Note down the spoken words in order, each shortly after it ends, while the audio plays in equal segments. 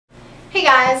Hey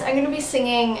guys, I'm going to be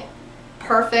singing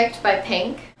Perfect by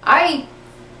Pink. I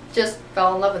just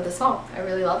fell in love with this song. I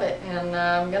really love it, and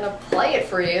I'm going to play it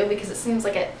for you because it seems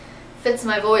like it fits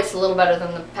my voice a little better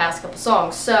than the past couple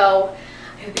songs. So,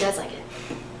 I hope you guys like it.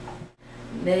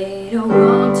 Made a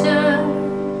wrong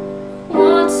turn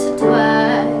once or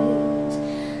twice,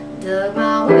 dug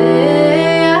my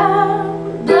way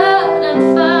out, blood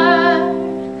and fire,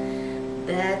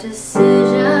 bad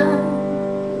decision,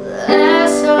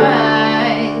 that's alright.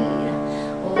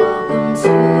 Welcome to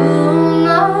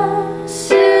my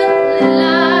silly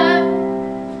life.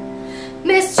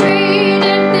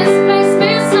 Mistreated, misplaced,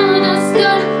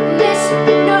 misunderstood,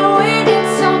 misknowing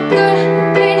it's so good.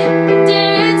 Pain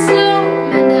didn't slow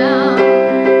me down.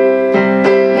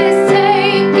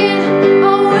 Mistaken,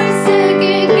 always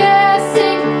second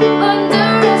guessing,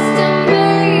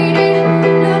 underestimating.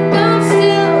 Look, I'm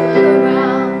still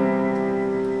around.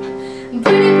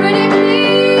 Pretty, pretty,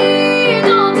 please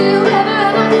don't do ever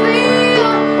ever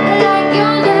feel like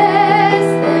you're less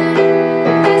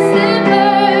than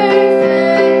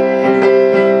perfect.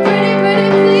 Pretty, pretty,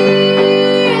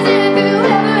 please, if you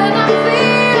ever ever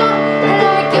feel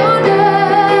like you're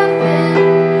nothing,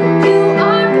 you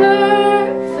are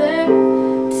perfect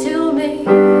to me.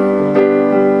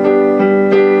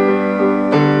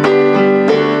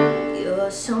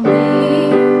 You're so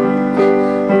mean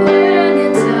when you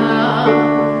talk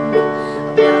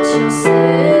about yourself.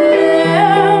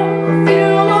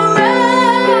 Feel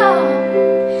around,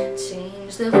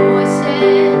 change the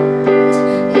voices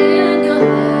in your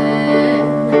head,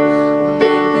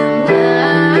 make them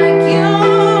like you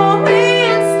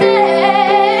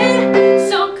instead.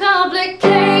 So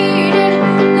complicated,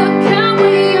 look how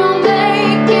we all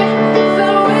make it.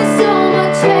 Filled with so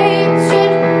much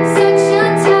hatred, such a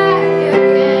tired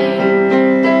game.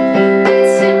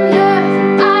 It's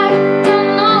enough, I've done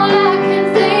all I can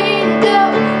think of,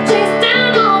 chased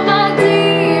down all my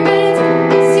demons,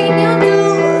 seen you do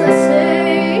the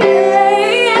same.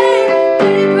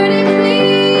 Pretty, pretty,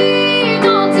 please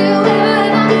don't do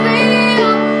ever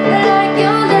feel like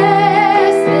you're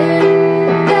less than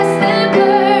perfect.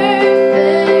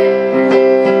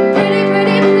 Pretty,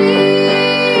 pretty,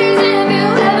 please, if you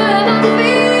ever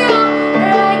feel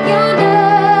like you're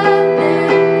nothing,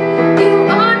 you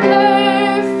are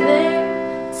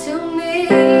perfect to me.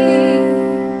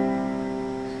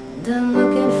 Done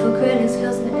looking for critics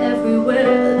 'cause they're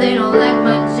everywhere. They don't like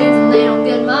my jeans and they don't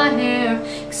get my hair.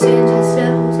 Exchange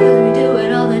ourselves 'cause we do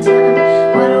it all the time.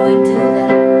 Why do we do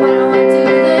that? Why do I do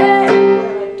that? Why do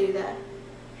I do that?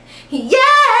 Yeah!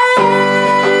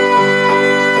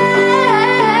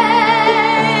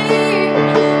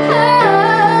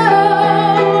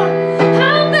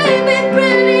 Oh, baby,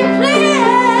 pretty, please,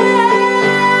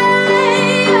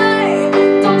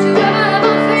 don't you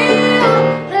ever feel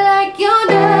like you're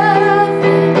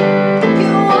nothing.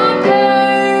 You are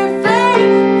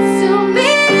perfect to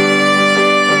me.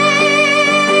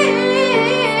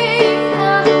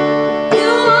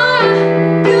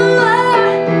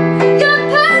 You're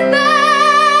perfect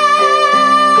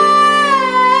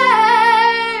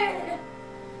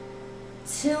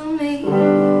to me.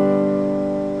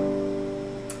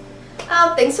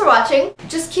 Thanks for watching.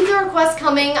 Just keep the requests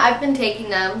coming. I've been taking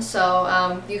them,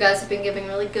 so you guys have been giving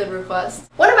really good requests.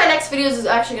 One of my next videos is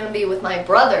actually going to be with my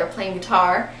brother playing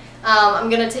guitar.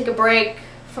 I'm going to take a break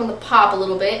from the pop a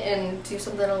little bit and do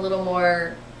something a little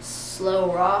more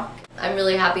slow rock. I'm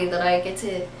really happy that I get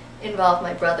to involve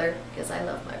my brother because I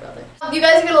love my brother. You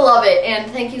guys are going to love it,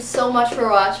 and thank you so much for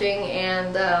watching,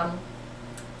 and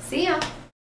see ya.